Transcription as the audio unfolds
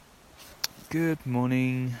Good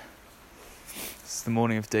morning. It's the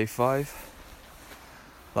morning of day 5.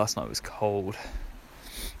 Last night was cold.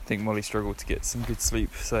 I think Molly struggled to get some good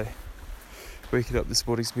sleep, so waking up this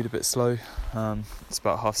morning's been a bit slow. It's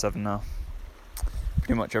about 7:30 now.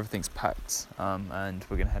 Pretty much everything's packed, and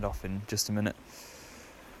we're going to head off in just a minute.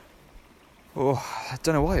 Oh, I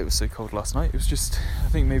don't know why it was so cold last night. It was just, I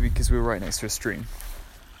think maybe because we were right next to a stream.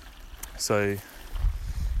 So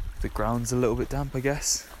the ground's a little bit damp, I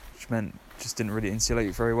guess, which meant just didn't really insulate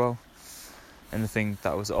it very well. Anything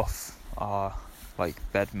that was off our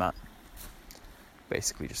bed mat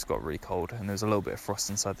basically just got really cold, and there was a little bit of frost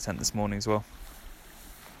inside the tent this morning as well.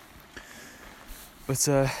 But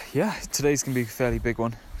today's going to be a fairly big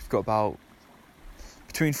one. We've got about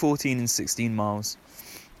between 14 and 16 miles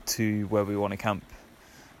to where we want to camp,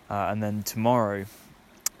 and then tomorrow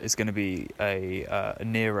is going to be a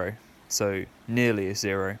Nero, so nearly a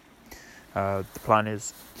zero. The plan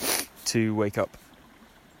is to wake up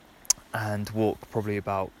and walk probably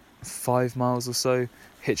about 5 miles or so,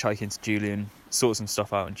 hitchhike into Julian, sort some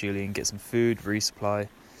stuff out in Julian, get some food, resupply,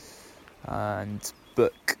 and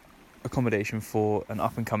book accommodation for an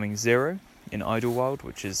up-and-coming zero in Idlewild,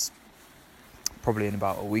 which is probably in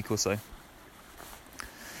about a week or so.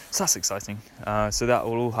 So that's exciting. So that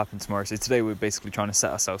will all happen tomorrow. So today we're basically trying to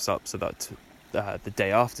set ourselves up so that the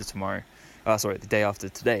day after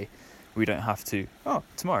today, we don't have to...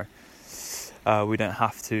 tomorrow. We don't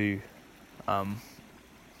have to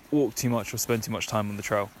walk too much or spend too much time on the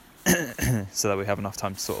trail, so that we have enough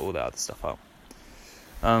time to sort all the other stuff out.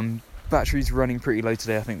 Battery's running pretty low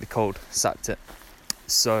today. I think the cold sapped it,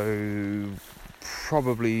 so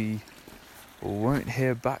probably won't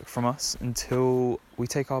hear back from us until we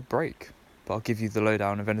take our break, but I'll give you the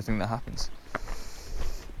lowdown of anything that happens.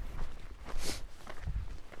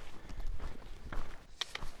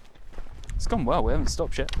 It's gone well, we haven't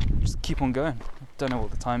stopped yet, just keep on going. Don't know what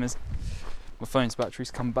the time is. My phone's battery's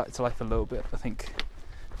come back to life a little bit. I think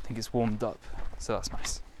it's warmed up, so that's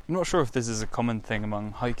nice. I'm not sure if this is a common thing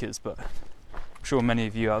among hikers, but I'm sure many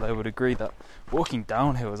of you out there would agree that walking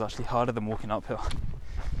downhill is actually harder than walking uphill.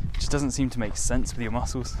 It just doesn't seem to make sense with your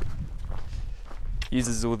muscles. It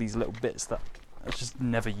uses all these little bits that are just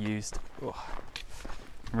never used. Oh,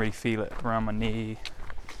 I can really feel it around my knee,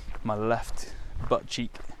 my left butt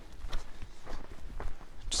cheek.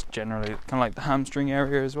 Just generally kind of like the hamstring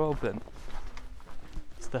area as well, but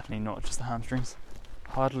it's definitely not just the hamstrings.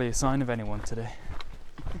 Hardly a sign of anyone today.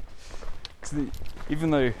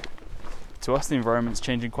 Even though to us the environment's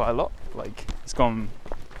changing quite a lot, it's gone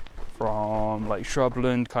from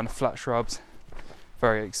shrubland, kind of flat shrubs,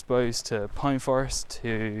 very exposed, to pine forest,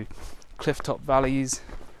 to cliff-top valleys.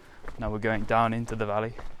 Now we're going down into the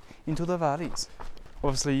valleys.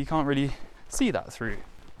 Obviously you can't really see that through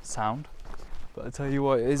sound, but I tell you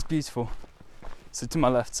what, it is beautiful. So to my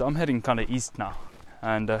left, so I'm heading kind of east now,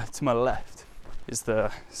 and to my left is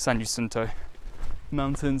the San Jacinto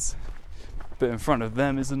Mountains, but in front of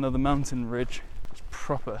them is another mountain ridge. It's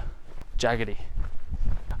proper jaggedy.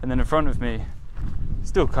 And then in front of me,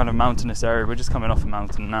 still kind of mountainous area, we're just coming off a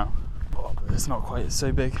mountain now. Oh, but it's not quite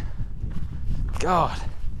so big. God,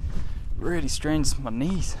 really strains my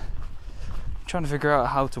knees. I'm trying to figure out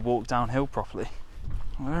how to walk downhill properly.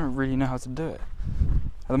 I don't really know how to do it.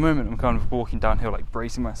 At the moment I'm kind of walking downhill,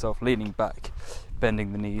 bracing myself, leaning back,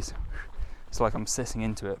 bending the knees. It's like I'm sitting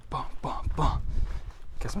into it. Bah, bah, bah.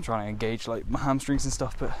 Guess I'm trying to engage my hamstrings and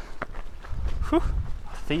stuff, but whew,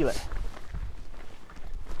 I feel it.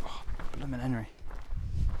 Oh, blimmin' Henry.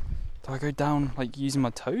 Do I go down using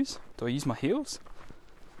my toes? Do I use my heels?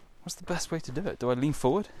 What's the best way to do it? Do I lean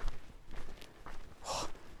forward? Oh.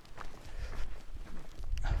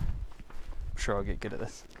 I'm sure I'll get good at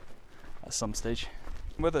this at some stage.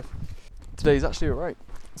 Weather today's actually alright.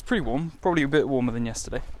 It's pretty warm, probably a bit warmer than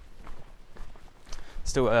yesterday.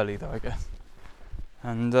 Still early though, I guess.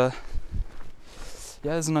 And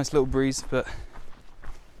there's a nice little breeze, but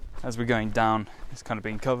as we're going down, it's kind of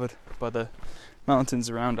being covered by the mountains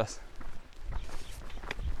around us.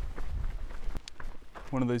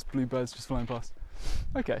 One of those bluebirds just flying past.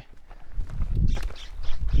 Okay.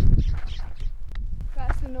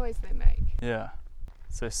 That's the noise they make. Yeah.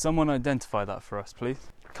 So someone identify that for us, please.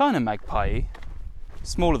 Kind of magpie-y.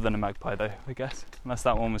 Smaller than a magpie though, I guess. Unless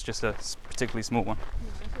that one was just a particularly small one.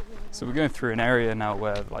 So we're going through an area now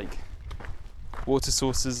where water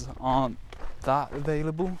sources aren't that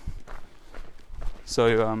available.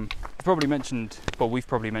 So we've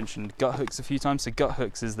probably mentioned Guthooks a few times. So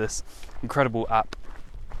Guthooks is this incredible app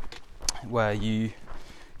where you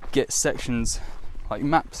get sections,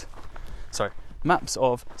 maps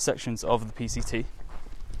of sections of the PCT,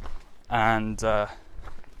 and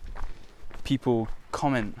people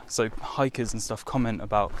comment, so hikers and stuff comment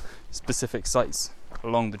about specific sites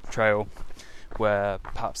along the trail where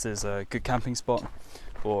perhaps there's a good camping spot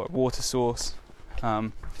or a water source,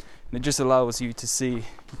 and it just allows you to see.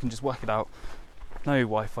 You can just whack it out, no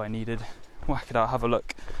Wi-Fi needed, whack it out, have a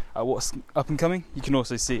look at what's up and coming. You can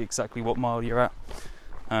also see exactly what mile you're at.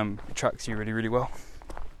 It tracks you really well,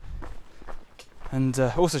 and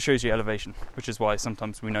also shows you elevation, which is why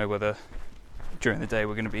sometimes we know whether during the day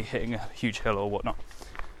we're going to be hitting a huge hill or whatnot.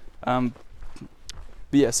 But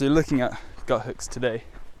yeah, so looking at Guthooks today,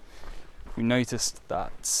 we noticed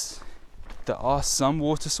that there are some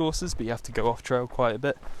water sources, but you have to go off trail quite a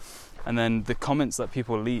bit. And then the comments that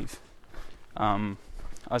people leave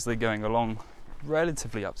as they're going along,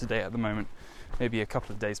 relatively up to date at the moment, maybe a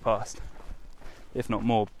couple of days past, if not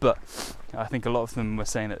more. But I think a lot of them were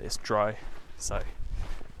saying that it's dry, so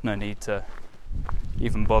no need to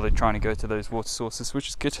even bother trying to go to those water sources, which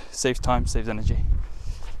is good. Saves time, saves energy,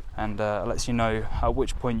 and lets you know at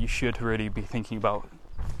which point you should really be thinking about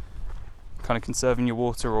kind of conserving your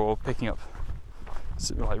water or picking up,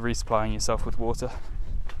 like resupplying yourself with water.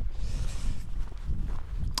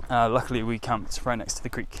 Luckily we camped right next to the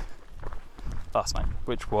creek last night,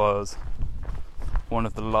 which was one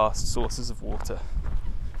of the last sources of water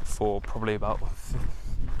for probably about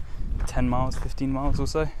 10 miles, 15 miles or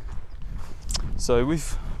so. So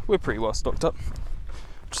we're pretty well stocked up.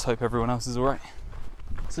 Just hope everyone else is alright.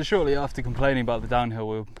 So shortly after complaining about the downhill,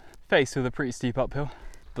 we were faced with a pretty steep uphill,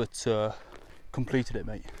 but completed it,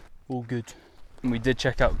 mate. All good. And we did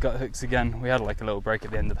check out Guthooks again. We had like a little break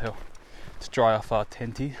at the end of the hill to dry off our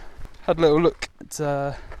tenty. Had a little look at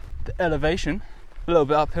the elevation, a little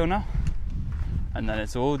bit uphill now, and then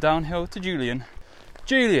it's all downhill to Julian.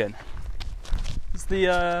 Julian! It's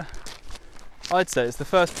the, I'd say it's the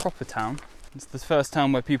first proper town. It's the first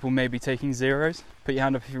town where people may be taking zeros. Put your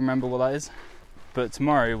hand up if you remember what that is. But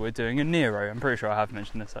tomorrow we're doing a Nero. I'm pretty sure I have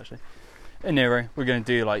mentioned this actually. A Nero. We're going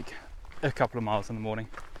to do like a couple of miles in the morning.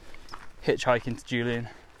 Hitchhike into Julian.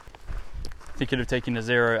 Thinking of taking a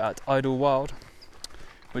zero at Idlewild,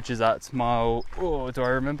 which is at mile, do I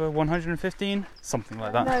remember, 115? Something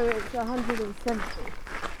like that. No, it's 170.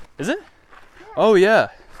 Is it? Oh yeah,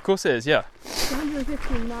 of course it is, yeah. It's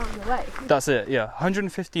 115 miles away. That's it, yeah.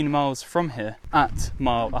 115 miles from here at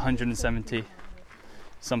mile 170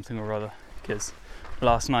 something or other. Because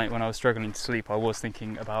last night when I was struggling to sleep, I was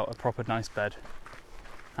thinking about a proper nice bed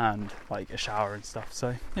and like a shower and stuff.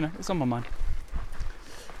 So, you know, it's on my mind.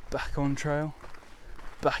 Back on trail,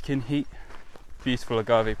 back in heat. Beautiful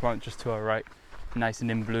agave plant just to our right, nice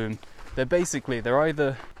and in bloom. They're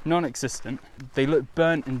either non-existent, they look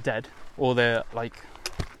burnt and dead, or they're like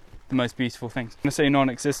the most beautiful things. When I say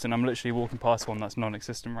non-existent, I'm literally walking past one that's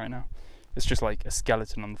non-existent right now. It's just like a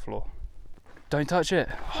skeleton on the floor. Don't touch it.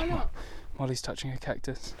 Why not? Molly's touching a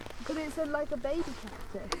cactus. But it's like a baby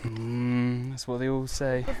cactus. That's what they all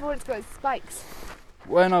say. Before it's got spikes.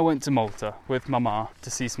 When I went to Malta with my ma to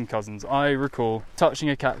see some cousins, I recall touching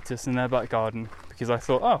a cactus in their back garden because I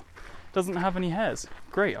thought, oh, it doesn't have any hairs.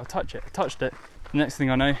 Great, I'll touch it. I touched it. The next thing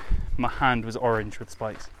I know, my hand was orange with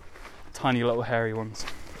spikes. Tiny little hairy ones.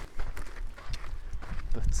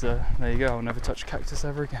 But there you go, I'll never touch a cactus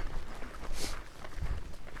ever again.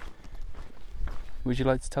 Would you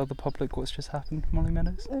like to tell the public what's just happened, Molly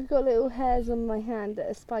Meadows? I've got little hairs on my hand that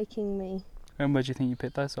are spiking me. And where do you think you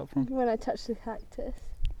picked those up from? When I touched the cactus.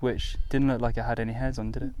 Which didn't look like it had any hairs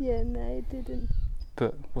on, did it? Yeah, no, it didn't.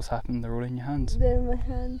 But what's happened? They're all in your hands. They're in my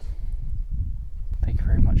hand. Thank you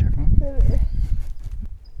very much, everyone.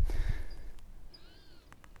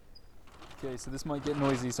 Okay, so this might get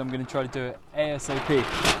noisy, so I'm going to try to do it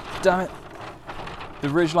ASAP. Damn it! The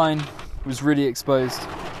ridgeline was really exposed,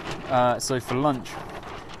 so for lunch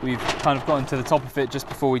we've kind of gotten to the top of it just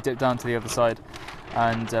before we dip down to the other side,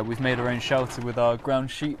 and we've made our own shelter with our ground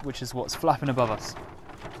sheet, which is what's flapping above us.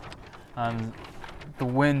 And the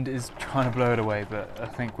wind is trying to blow it away, but I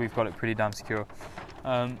think we've got it pretty damn secure.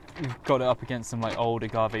 We've got it up against some like old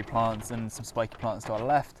agave plants and some spiky plants to our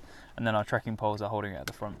left, and then our trekking poles are holding it at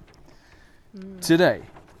the front. Today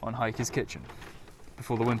on Hiker's Kitchen,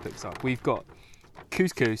 before the wind picks up, we've got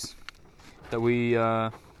couscous that we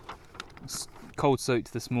cold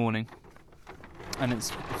soaked this morning, and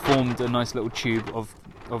it's formed a nice little tube of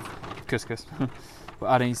couscous. We're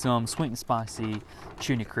adding some sweet and spicy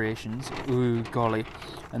tuna creations, ooh golly,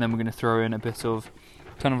 and then we're going to throw in a bit of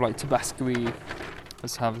kind of like Tabasco-y,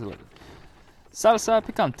 let's have a look, salsa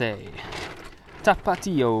picante,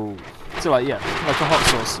 tapatio, so like, yeah, like a hot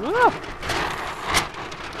sauce. Ah!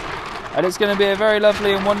 And it's going to be a very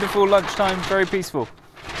lovely and wonderful lunchtime, very peaceful.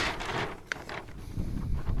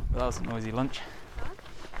 That was a noisy lunch.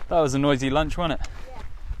 That was a noisy lunch, wasn't it?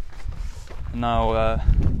 Now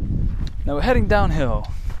we're heading downhill,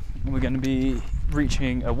 and we're going to be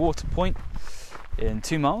reaching a water point in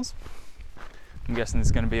 2 miles. I'm guessing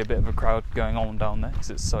there's going to be a bit of a crowd going on down there because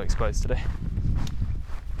it's so exposed today.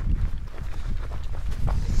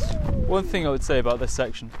 One thing I would say about this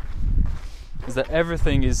section is that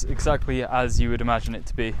everything is exactly as you would imagine it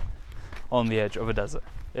to be on the edge of a desert.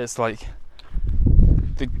 It's like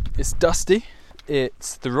it's dusty. The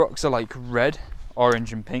rocks are like red,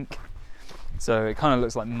 orange, and pink. So it kind of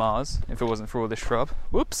looks like Mars if it wasn't for all this shrub.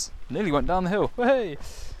 Whoops! Nearly went down the hill. Hey!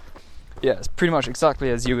 Yeah, it's pretty much exactly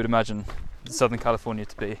as you would imagine Southern California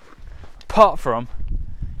to be, apart from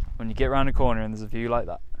when you get around a corner and there's a view like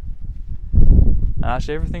that. And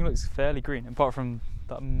actually, everything looks fairly green, apart from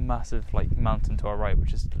that massive like mountain to our right,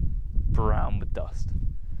 which is brown with dust.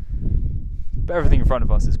 But everything in front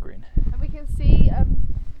of us is green. And we can see,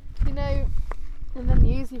 you know, in the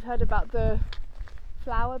news you've heard about the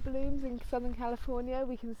flower blooms in Southern California.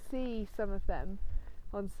 We can see some of them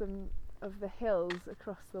on some of the hills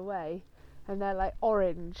across the way, and they're like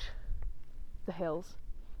orange, the hills,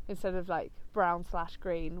 instead of like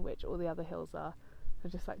brown/green, which all the other hills are.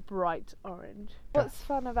 They're just like bright orange. What's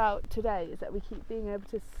fun about today is that we keep being able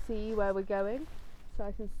to see where we're going. So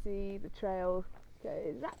I can see the trail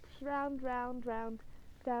go wraps round, round, round,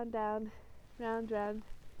 down, down, round, round,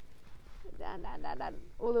 down, down, down, down,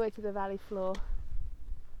 all the way to the valley floor.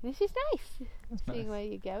 This is nice. That's Seeing nice. where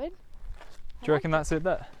you're going. Do you reckon that's it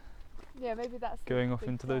there? Yeah, maybe that's Going the off big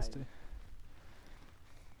into those sign. two.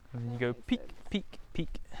 And then you That go makes peek, sense. peek, peek.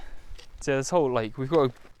 So this whole we've got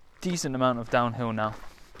a decent amount of downhill now,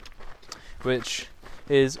 which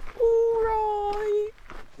is alright.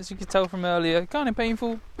 As you could tell from earlier, kind of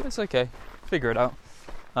painful, but it's okay. Figure it out.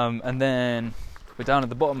 And then we're down at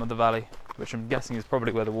the bottom of the valley, which I'm guessing is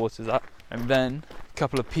probably where the water's at. And then a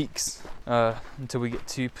couple of peaks until we get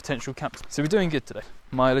to potential camps. So we're doing good today.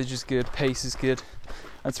 Mileage is good, pace is good.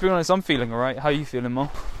 And to be honest, I'm feeling alright. How are you feeling,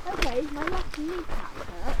 Mo? Okay, my left kneecap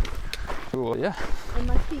hurts, Oh, yeah. and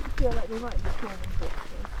my feet feel like they might be torn and twisted.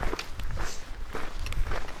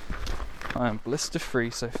 I am blister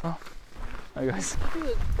free so far. Hi guys.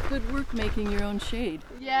 Good work making your own shade.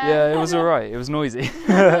 Yeah, it was alright. It was noisy.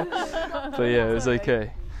 But yeah, it was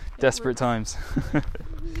okay. Desperate times.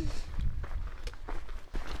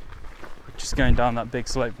 Just going down that big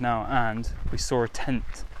slope now, and we saw a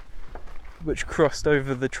tent which crossed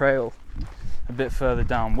over the trail a bit further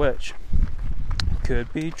down, which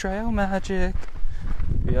could be trail magic.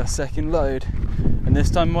 Be our second load. And this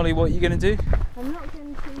time, Molly, what are you going to do? I'm not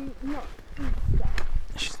going to not eat stuff.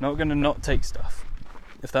 She's not going to not take stuff,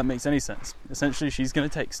 if that makes any sense. Essentially, she's going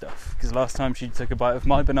to take stuff, because last time she took a bite of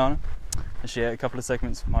my banana, and she ate a couple of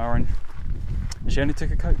segments of my orange, and she only took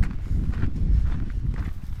a Coke.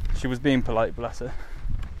 She was being polite, bless her.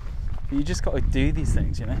 But you just got to do these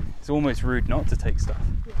things, you know. It's almost rude not to take stuff.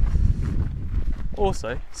 Yeah.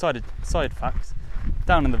 Also, side fact,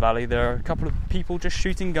 down in the valley there are a couple of people just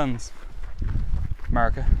shooting guns.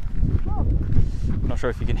 America. Oh, Not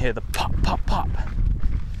sure if you can hear the pop, pop, pop.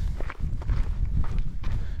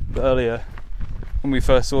 But earlier, when we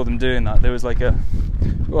first saw them doing that, there was like a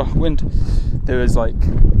wind. There was like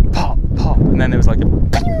pop, pop, and then there was like a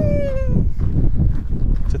ping,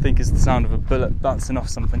 which I think is the sound of a bullet bouncing off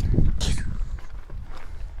something.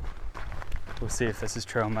 We'll see if this is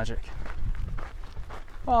trail magic.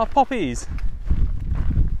 Ah, poppies!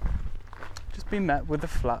 Just been met with a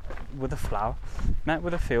flower, met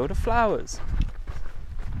with a field of flowers.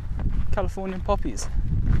 Californian poppies.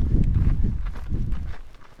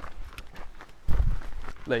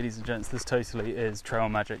 Ladies and gents, this totally is trail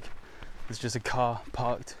magic. There's just a car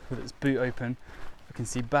parked with its boot open. I can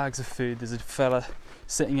see bags of food. There's a fella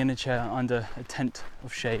sitting in a chair under a tent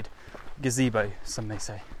of shade. Gazebo, some may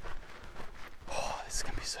say. Oh, this is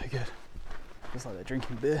going to be so good. Looks like they're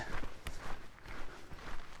drinking beer.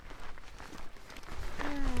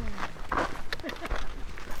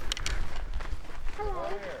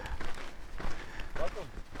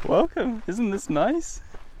 Welcome. Isn't this nice?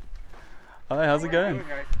 Hi, how's it going?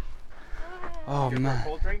 Oh man.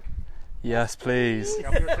 Cold drink? Yes, please.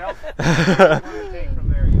 Help yourself. What do you want to take from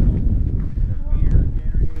there? You know, beer,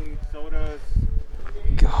 Gatorade, sodas,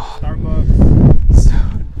 God. Starbucks,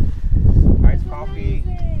 iced coffee.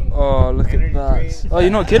 Oh, look at Energy that. drinks. Oh, you're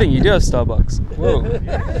not kidding. You do have Starbucks. Whoa.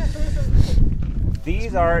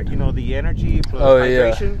 These are, you know, the energy plus Oh,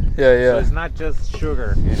 yeah. hydration. Yeah, yeah. So it's not just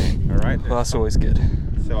sugar in it, all right? Well, that's always good.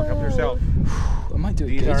 So help yourself. I might do a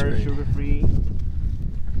These are Gatorade. sugar-free.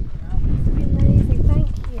 amazing, thank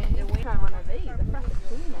you. Try one of these, a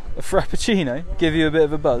frappuccino. A frappuccino? Give you a bit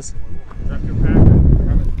of a buzz? Drop your pack.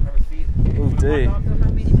 Have see. So how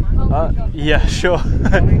many months? Yeah, sure.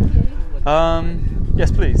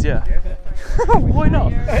 Yes, please. Yeah. Why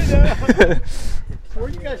not? Where are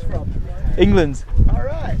you guys from? England. All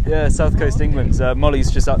right. Yeah, South Coast England. Molly's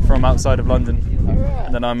just up from outside of London,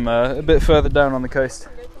 and then I'm a bit further down on the coast.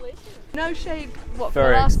 No shade. What?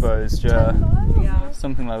 Very for us? exposed. Yeah. Yeah.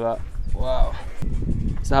 Something like that. Wow.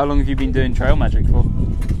 So how long have you been doing trail magic for?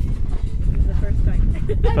 The first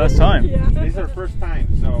time. First time? This is our first time,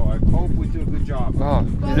 so I hope we do a good job. Oh,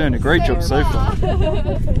 you're doing a great job so far.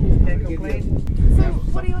 Can't complain. So,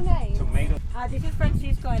 what are your names? Tomato. This is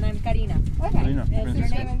Francisco and I'm Karina. Okay. Karina, Your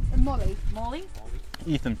Francisco. name? Molly. Molly?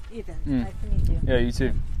 Ethan. Ethan. Mm. Nice to meet you. Yeah, you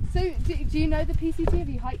too. So, do you know the PCT? Have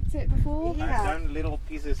you hiked it before? Yeah. I've done little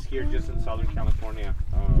pieces here just in Southern California,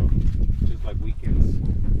 just like weekends.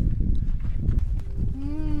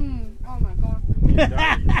 Oh my god.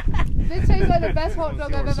 This tastes like the best hot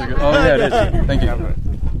dog I've ever had. Oh yeah, it is. Thank you.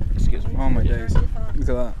 Excuse me. Oh my days. Look at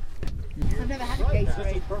that. I've never had a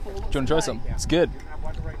Gatorade. Do you want to try some? It's good.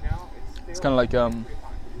 It's kind of like Fanta?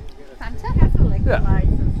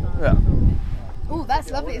 yeah. Oh,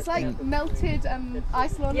 that's lovely. It's like melted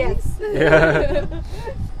ice lollies. Yes. Yeah.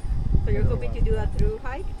 So you're hoping to do a through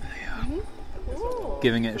hike? Cool.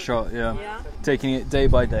 Giving it a shot. Yeah. Yeah. Taking it day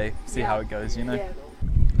by day. See how it goes. You know. Yeah.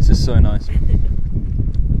 This is so nice.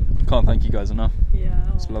 Can't thank you guys enough. Yeah.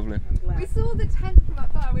 It's lovely. I'm glad. We saw the tent from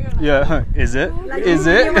up there. We were like, Yeah. Is it? Like, Is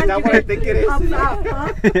you it? want Is that what I think it is? Thumbs up,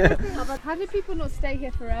 huh? Yeah. how do people not stay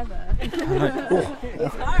here forever?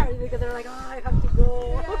 It's hard because they're like, oh, I have to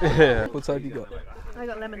go. Yeah. What side have you got? I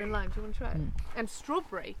got lemon and lime. Do you want to try it? And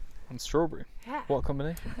strawberry. And strawberry. Yeah. What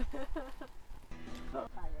combination?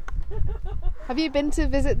 Have you been to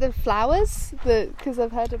visit the flowers? Because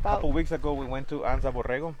I've heard A about. couple weeks ago, we went to Anza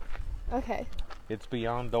Borrego. Okay. It's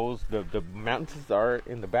beyond those. The mountains are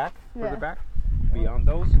in the back, Yeah. further back. Beyond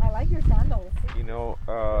those, I like your sandals. you know,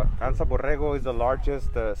 Anza Borrego is the largest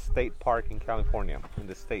state park in California, in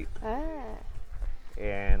the state. Ah,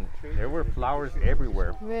 And there were flowers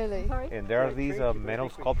everywhere. really? And there are these metal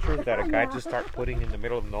sculptures that a guy just started putting in the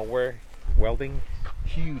middle of nowhere, welding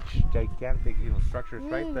huge, gigantic, structures,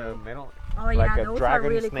 right? The metal. Oh Like yeah, a those dragon are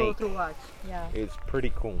really snake. cool to watch. Yeah, It's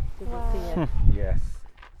pretty cool. good to see it. Yes.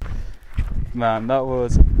 Man, that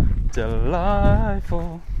was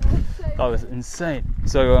delightful. That was insane.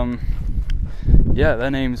 So, yeah,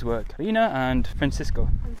 their names were Karina and Francisco.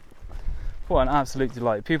 What an absolute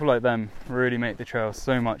delight. People like them really make the trail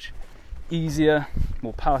so much easier,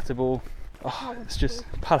 more palatable. Oh, it's just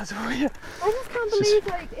palatable, yeah. I just can't It's just- believe,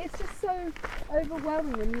 like, it's just so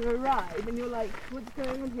overwhelming when you arrive and you're like, what's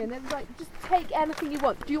going on here? And it's like, just take anything you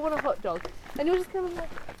want. Do you want a hot dog? And you're just kind of like,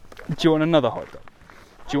 Do you want another hot dog?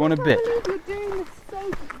 Do you want a bit? I can't believe you're doing this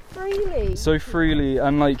so freely. So freely,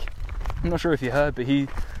 and like, I'm not sure if you heard, but he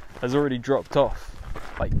has already dropped off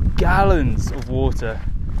like gallons of water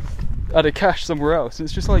at a cache somewhere else. And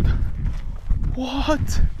it's just like,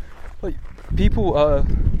 what? Like, people are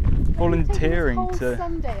volunteering Taking this whole to.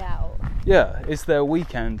 Sunday out. Yeah, it's their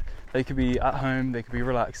weekend. They could be at home, they could be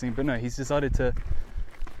relaxing, but no, he's decided to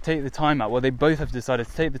take the time out. Well, they both have decided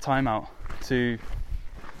to take the time out to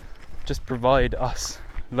just provide us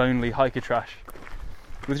lonely hiker trash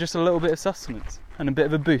with just a little bit of sustenance and a bit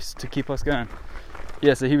of a boost to keep us going.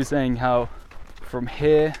 Yeah, so he was saying how from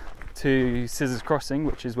here to Scissors Crossing,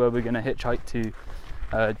 which is where we're going to hitchhike to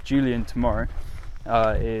Julian tomorrow,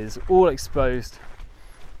 is all exposed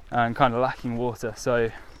and kind of lacking water. So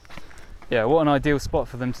yeah, what an ideal spot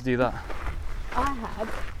for them to do that. I had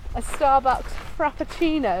a Starbucks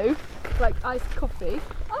Frappuccino, like iced coffee.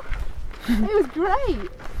 Oh, it was great.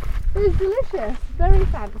 It was delicious, very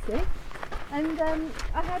fancy. And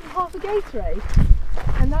I had half a Gatorade.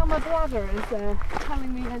 And now my bladder is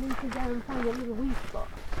telling me I need to go and find a little wee spot.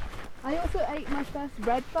 I also ate my first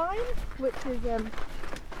red vine, which is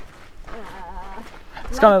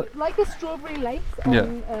It's kind of like a strawberry lace on Yeah.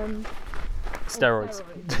 steroids.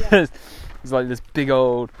 yeah. It's like this big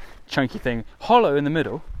old chunky thing, hollow in the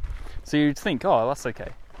middle. So you'd think, oh, that's okay.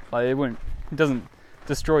 Like it doesn't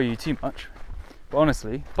destroy you too much. But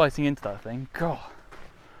honestly, biting into that thing, God,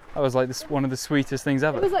 that was like one of the sweetest things It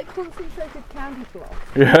ever. was like concentrated candy floss.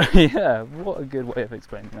 Yeah, yeah. What a good way of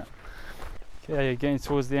explaining that. Okay, you're getting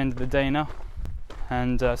towards the end of the day now,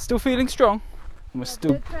 and still feeling strong. And we're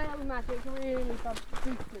still, The trail magic really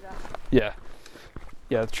boosted us. yeah,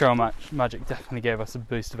 the trail magic definitely gave us a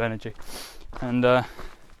boost of energy, and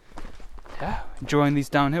yeah, enjoying these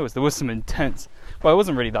downhills. There was some intense. Well, it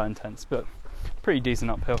wasn't really that intense, but pretty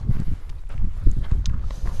decent uphill.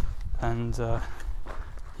 And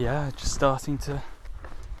yeah, just starting to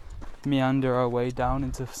meander our way down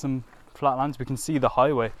into some flatlands. We can see the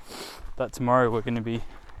highway that tomorrow we're going to be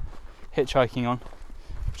hitchhiking on,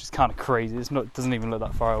 which is kind of crazy. It doesn't even look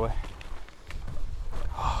that far away.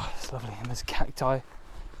 Oh, it's lovely, and there's cacti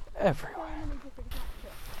everywhere.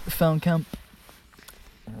 Found camp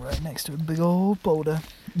right next to a big old boulder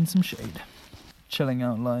in some shade. Chilling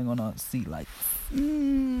out, lying on our sea lights.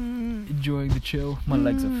 Enjoying the chill. My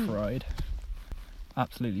legs are fried.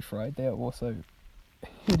 Absolutely fried. They are also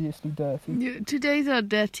hideously dirty. Yeah, today's our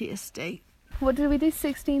dirtiest day. What did we do?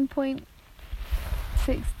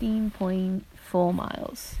 16.4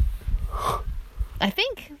 miles. I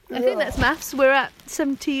think that's maths. We're at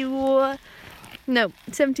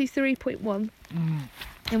 73.1.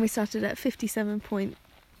 And we started at 57.6.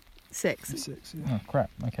 Oh crap,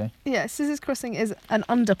 okay. Yeah, Scissors Crossing is an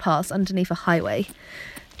underpass underneath a highway,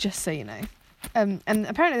 just so you know. And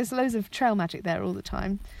apparently there's loads of trail magic there all the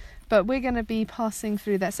time. But we're going to be passing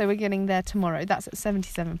through that, so we're getting there tomorrow. That's at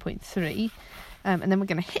 77.3. And then we're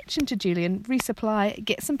going to hitch into Julian, resupply,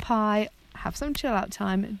 get some pie, have some chill out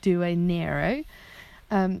time, do a Nero.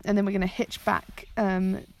 And then we're going to hitch back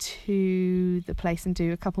to the place and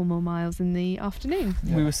do a couple more miles in the afternoon.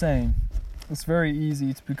 Yeah. We were saying it's very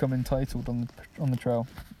easy to become entitled on the trail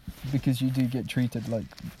because you do get treated like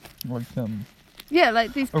yeah,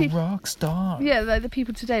 like these people, a rock star. Yeah, like the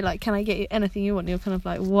people today, like, can I get you anything you want? And you're kind of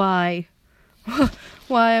like, why?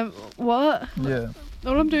 Why? What? Yeah.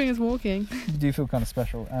 All I'm doing is walking. You do feel kind of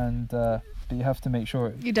special, and but you have to make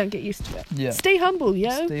sure you don't get used to it. Yeah. Stay humble,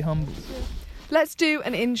 yo. Stay humble. Let's do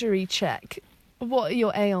an injury check. What are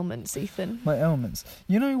your ailments, Ethan? My ailments.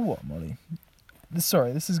 You know what, Molly?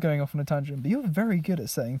 Sorry, this is going off on a tangent, but you're very good at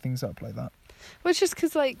setting things up like that. Well, it's just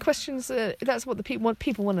because, like, questions, that's what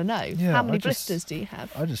people want to know. Yeah, how many blisters do you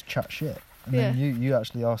have? I just chat shit. And then you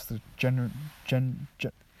actually ask the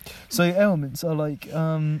So your ailments are like,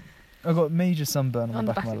 I've got major sunburn on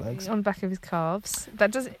the back of my legs. On the back of his calves.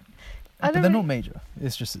 That doesn't... But they're not major.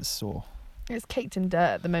 It's just it's sore. It's caked in dirt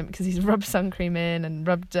at the moment because he's rubbed sun cream in and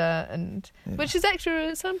rubbed dirt, which is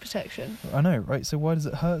extra sun protection. I know, right? So why does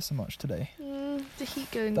it hurt so much today? The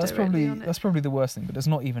heat going that's directly probably on it. That's probably the worst thing, but it's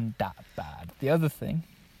not even that bad. The other thing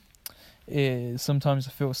is sometimes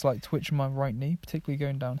I feel a slight twitch in my right knee, particularly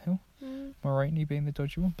going downhill. My right knee being the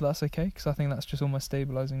dodgy one, but that's okay because I think that's just all my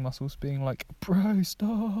stabilising muscles being like, bro,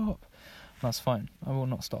 stop. That's fine. I will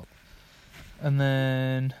not stop. And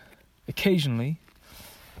then occasionally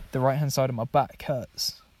the right hand side of my back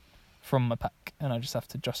hurts from my pack, and I just have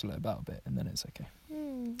to jostle it about a bit, and then it's okay.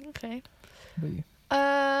 Okay. But you?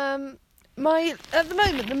 At the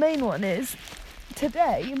moment, the main one is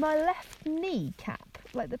today my left knee cap,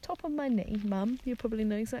 like the top of my knee. Mum, you probably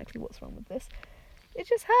know exactly what's wrong with this. It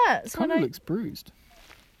just hurts. It kind of looks bruised.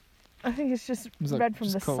 I think it's just like red from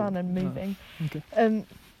just the cold. sun and moving. Oh, okay.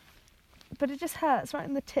 But it just hurts right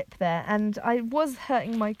in the tip there, and I was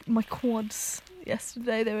hurting my quads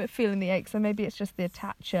yesterday. They were feeling the ache, so maybe it's just the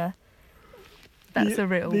attacher. That's a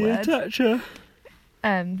real word. The attacher.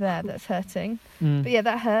 That's hurting. But yeah,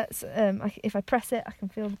 that hurts. If I press it, I can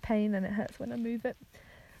feel the pain, and it hurts when I move it,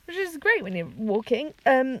 which is great when you're walking.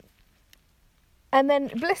 And then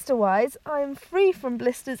blister-wise, I'm free from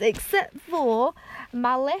blisters except for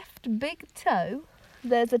my left big toe.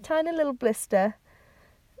 There's a tiny little blister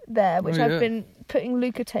there, which I've been putting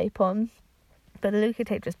Leukotape on, but the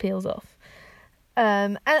Leukotape just peels off.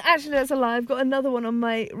 And actually, that's a lie. I've got another one on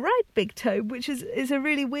my right big toe, which is a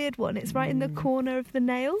really weird one. It's right in the corner of the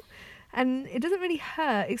nail, and it doesn't really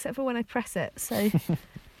hurt except for when I press it. So,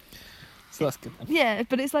 so that's good then. Yeah,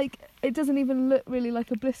 but it's like it doesn't even look really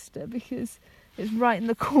like a blister because it's right in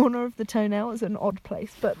the corner of the toenail. It's an odd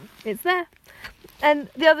place, but it's there. And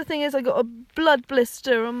the other thing is I got a blood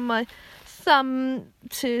blister on my thumb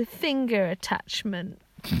to finger attachment.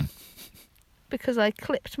 Because I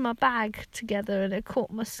clipped my bag together and it caught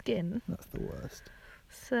my skin. That's the worst.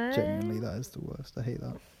 So genuinely, that is the worst. I hate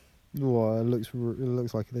that. Oh, it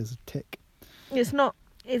looks like there's a tick. It's not.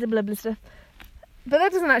 It's a blood blister, but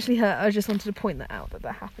that doesn't actually hurt. I just wanted to point that out that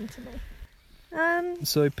happened to me.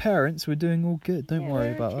 So parents, we're doing all good. Don't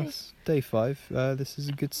worry we're about okay. us. Day 5. This is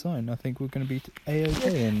a good sign. I think we're going to be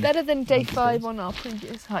A-okay. in Better than day 100 5 days. on our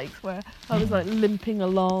previous hikes where I was like limping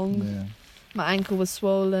along. Yeah. My ankle was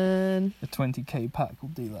swollen. A 20k pack will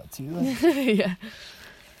do that to you. Then. Yeah.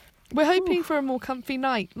 We're hoping for a more comfy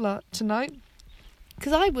night tonight.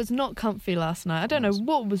 Because I was not comfy last night. I don't know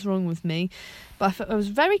what was wrong with me. But I was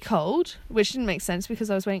very cold, which didn't make sense because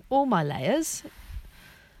I was wearing all my layers.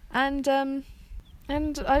 And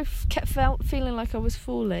I kept feeling like I was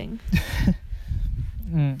falling.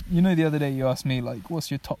 You know, the other day you asked me, like,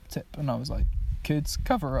 what's your top tip? And I was like, kids,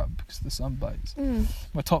 cover up because the sun bites.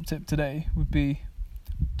 My top tip today would be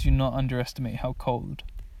do not underestimate how cold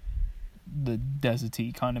the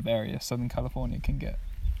deserty kind of area Southern California can get.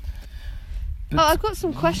 But Oh, I've got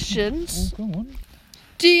some questions. go on.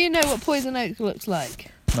 Do you know what poison oak looks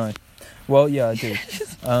like? No. Well, yeah, I do.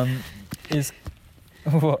 Is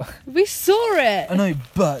what? We saw it. I know,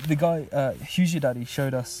 but the guy, Who's Your Daddy,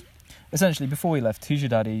 showed us. Essentially, before we left, Who's Your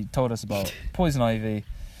Daddy told us about poison ivy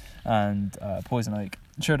and poison oak.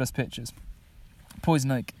 Showed us pictures.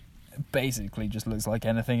 Poison oak basically just looks like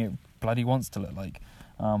anything it bloody wants to look like.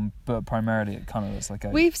 But primarily it kind of looks like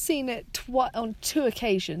oak. We've seen it on 2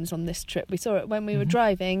 occasions on this trip. We saw it when we were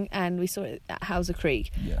driving, and we saw it at Hauser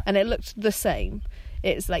Creek, Yeah. and it looked the same.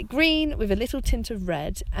 It's like green with a little tint of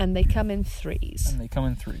red, and they come in 3s. And they come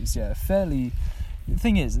in 3s, yeah. The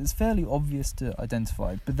thing is, it's fairly obvious to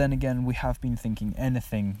identify, but then again, we have been thinking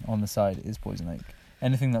anything on the side is poison oak.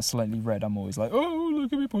 Anything that's slightly red, I'm always like, oh,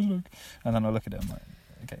 look at me, poison oak. And then I look at it, I'm like,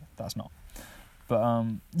 okay, that's not. But,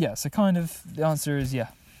 yeah, so kind of, the answer is yeah.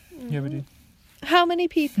 Yeah, we do. How many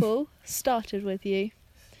people started with you?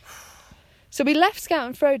 So we left Scout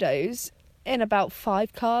and Frodo's in about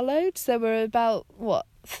 5 carloads. There were about,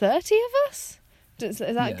 30 of us? Is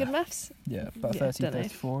that good maths? Yeah, about Yeah, 30, dunno.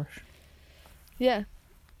 34-ish. Yeah.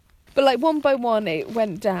 But like one by one it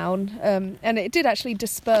went down, and it did actually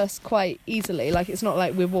disperse quite easily. Like it's not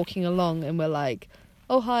like we're walking along and we're like,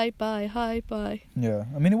 oh hi bye. Yeah,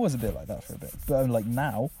 I mean, it was a bit like that for a bit. But, like,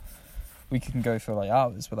 now, we can go for, like,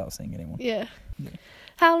 hours without seeing anyone. Yeah. Yeah.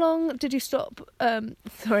 How long did you stop?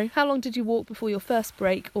 How long did you walk before your first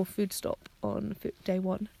break or food stop on day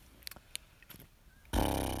 1?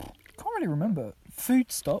 Can't really remember.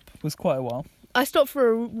 Food stop was quite a while. I stopped for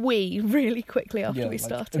a wee really quickly after we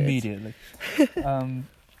started. Immediately.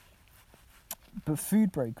 But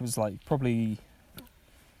food break was like probably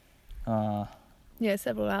Yeah,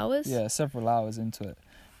 several hours. several hours into it.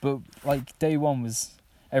 But like day 1 was,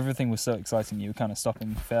 everything was so exciting, you were kind of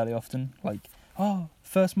stopping fairly often. Like, oh,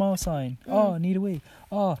 1st mile sign. Oh, I need a wee.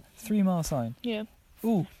 Oh, 3 mile sign. Yeah.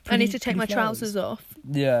 Ooh, I need to take pretty my flowers. trousers off.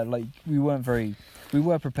 Yeah, like we were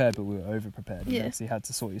prepared, but we were over prepared. You Yeah. actually had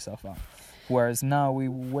to sort yourself out. Whereas now we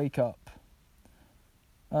wake up.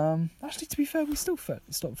 Actually, to be fair, we still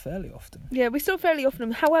stop fairly often. Yeah, we stop fairly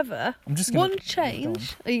often. However, I'm just gonna, one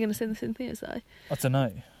change. Are you going to say the same thing as I? I don't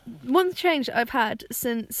know. One change I've had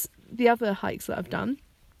since the other hikes that I've done.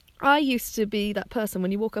 I used to be that person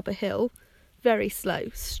when you walk up a hill, very slow,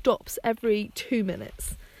 stops every 2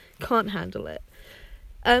 minutes, can't handle it.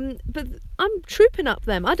 But I'm trooping up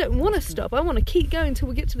them. I don't want to stop. I want to keep going till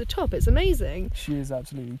we get to the top. It's amazing. She is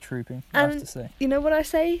absolutely trooping, I have to say. You know what I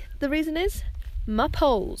say? The reason is my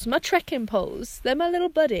poles, my trekking poles. They're my little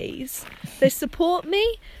buddies. They support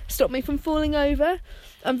me, stop me from falling over.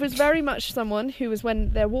 And was very much someone who was,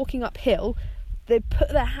 when they're walking uphill, they put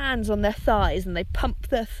their hands on their thighs and they pump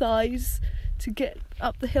their thighs to get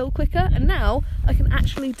up the hill quicker. And now I can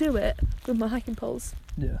actually do it with my hiking poles.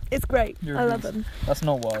 Yeah. It's great. You're I a love beast. them. That's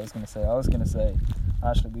not what I was going to say. I was going to say,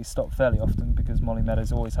 actually, we stop fairly often because Molly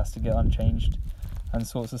Meadows always has to get unchanged and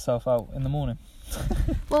sorts herself out in the morning.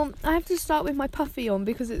 Well, I have to start with my puffy on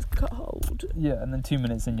because it's cold. Yeah, and then 2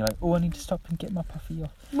 minutes in, you're like, oh, I need to stop and get my puffy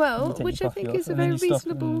off. Well, You take which your I think puffy is off, a and then very you stop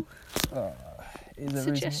reasonable Is it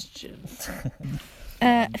suggestion.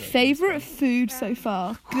 Favourite food so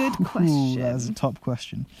far? Good question. Ooh, that's a top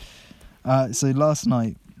question. So last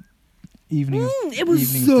night, evening. It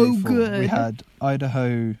was evening's so day 4, good. We had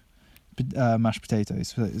Idaho mashed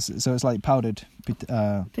potatoes. So it's like powdered.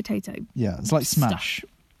 Potato. Yeah, it's like Stuff. smash.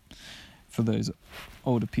 For those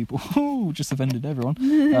older people, just offended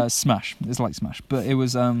everyone. Smash. It's like smash, but it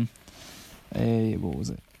was what was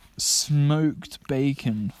it? Smoked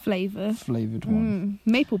bacon flavored one.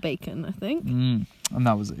 Maple bacon, I think. And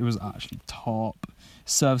it was actually top.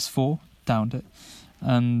 Serves 4, downed it,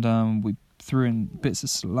 and we threw in bits of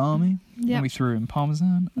salami. Yep. And we threw in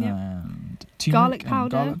parmesan Yep. and turmeric Garlic and powder.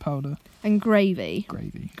 garlic powder, And gravy.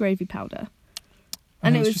 gravy Powder.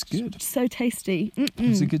 and And it was just good. so tasty. It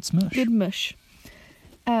was a good smush. Good mush.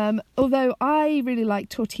 Although I really like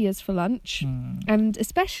tortillas for lunch. And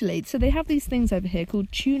especially, so they have these things over here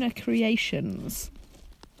called Tuna Creations.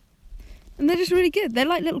 And they're just really good. They're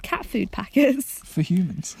like little cat food packets For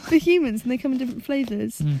humans. for humans, and they come in different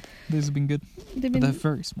flavours. Those have been good, They've but been, they're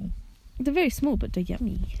very small. they're very small, but they're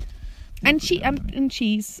yummy. And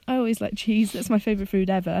cheese. I always like cheese. That's my favourite food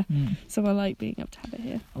ever. So I like being able to have it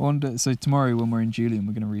here. I wonder. So tomorrow when we're in Julian,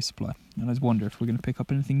 we're going to resupply, and I just wonder if we're going to pick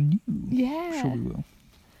up anything new. Yeah. Sure, we will.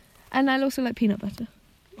 And I also like peanut butter.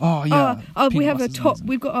 Oh yeah. We Peanut have a butter's top. amazing.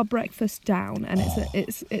 We've got our breakfast down, and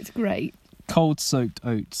it's great. Cold soaked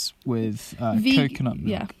oats with coconut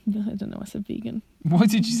milk. Yeah, I don't know. I said vegan. Why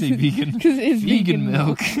did you say vegan? Because it is Vegan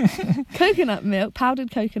milk. Coconut milk,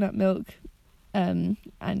 powdered coconut milk, and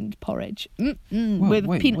porridge with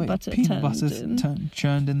peanut butter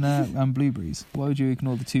churned in there and blueberries. Why would you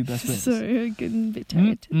ignore the two best bits? Sorry, I'm getting a bit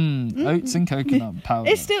tired. Oats and coconut powder.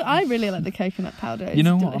 It's still, I really like the coconut powder. It's you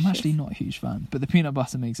know what? delicious. I'm actually not a huge fan, but the peanut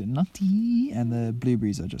butter makes it nutty, and the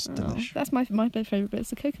blueberries are just delicious. That's my favourite bit.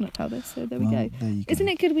 It's the coconut powder. So there we go. There you go. Isn't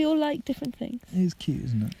it good? We all like different things. It is cute,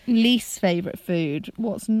 isn't it? Least favourite food.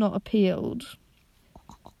 What's not appealed?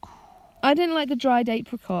 I didn't like the dried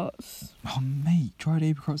apricots. Oh, mate, dried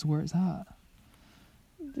apricots are where it's at.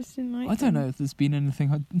 Just didn't like I don't know if there's been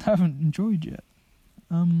anything I haven't enjoyed yet.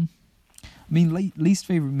 I mean, least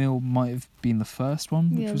favourite meal might have been the first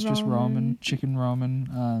one, which was just ramen, chicken ramen,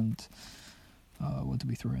 and what did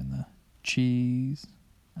we throw in there? Cheese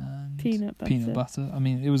and peanut butter. I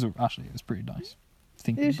mean, it was pretty nice.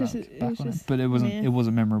 Thinking back on it, but it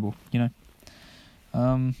wasn't memorable, you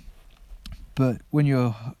know. But when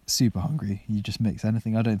you're super hungry, you just mix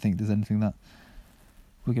anything. I don't think there's anything that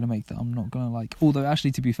we're going to make that I'm not going to like. Although,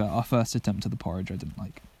 actually, to be fair, our first attempt at the porridge I didn't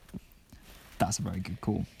like. That's a very good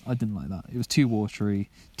call. I didn't like that. It was too watery,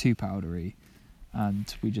 too powdery,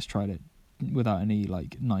 and we just tried it without any,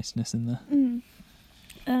 like, niceness in there.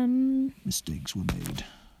 Mistakes were made.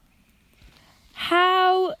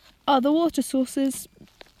 How are the water sources?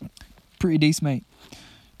 Pretty decent, mate.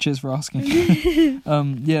 Cheers for asking.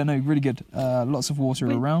 Yeah, no, really good. Lots of water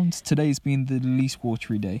around. Today's been the least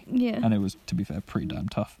watery day. Yeah. And it was, to be fair, pretty damn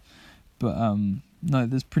tough. But no,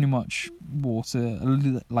 there's pretty much water,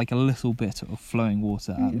 like a little bit of flowing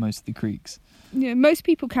water at most of the creeks. Yeah, most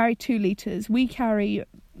people carry 2 litres. We carry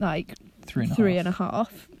like 3.5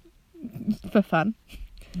 for fun.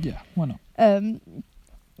 Yeah, why not?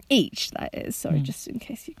 Each, that is. Sorry, just in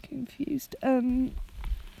case you're confused.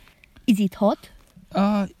 Is it hot?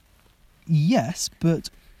 Yes, but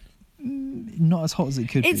not as hot as it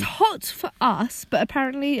could be. It's hot for us, but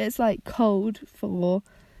apparently it's like cold for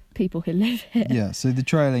people who live here. Yeah, so the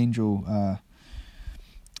trail angel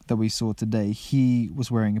that we saw today, he was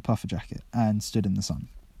wearing a puffer jacket and stood in the sun,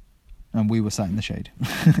 and we were sat in the shade.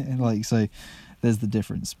 Like, so there's the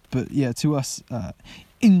difference. But yeah, to us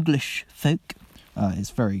English folk,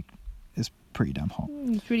 it's pretty damn hot.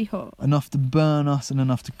 It's really hot. Enough to burn us and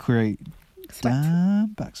enough to create damn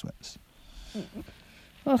back sweats.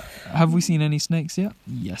 Have we seen any snakes yet?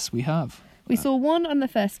 Yes, we have. We saw one on the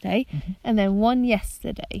first day, and then one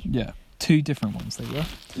yesterday. Yeah, 2 different ones they were.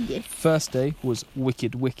 Yes. First day was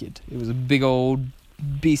wicked. It was a big old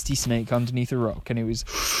beastie snake underneath a rock, and it was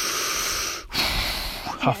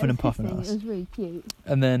huffing and puffing at us. It was really cute.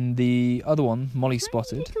 And then the other one, Molly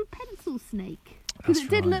spotted. Little pencil snake. Because it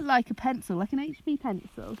did look like a pencil, like an HB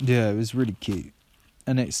pencil. Yeah, it was really cute.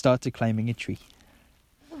 And it started climbing a tree.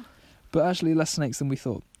 But actually less snakes than we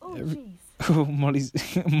thought. Oh, jeez. Oh,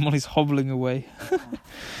 Molly's hobbling away.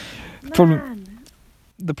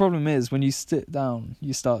 The problem is when you sit down,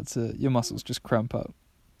 your muscles just cramp up.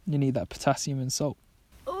 You need that potassium and salt.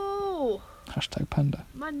 Oh! #panda.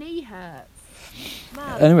 My knee hurts.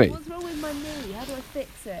 Man, Anyway. what's wrong with my knee? How do I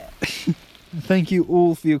fix it? Thank you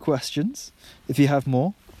all for your questions. If you have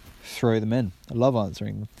more, throw them in. I love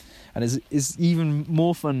answering them. And it's even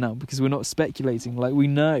more fun now because we're not speculating. Like, we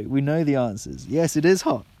know the answers. Yes, it is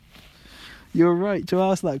hot. You're right to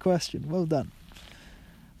ask that question. Well done.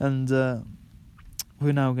 And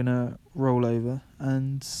we're now going to roll over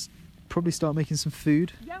and probably start making some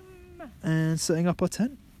food. Yum! And setting up our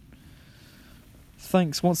tent.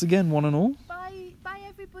 Thanks once again, one and all. Bye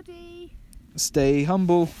everybody. Stay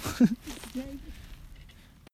humble. Stay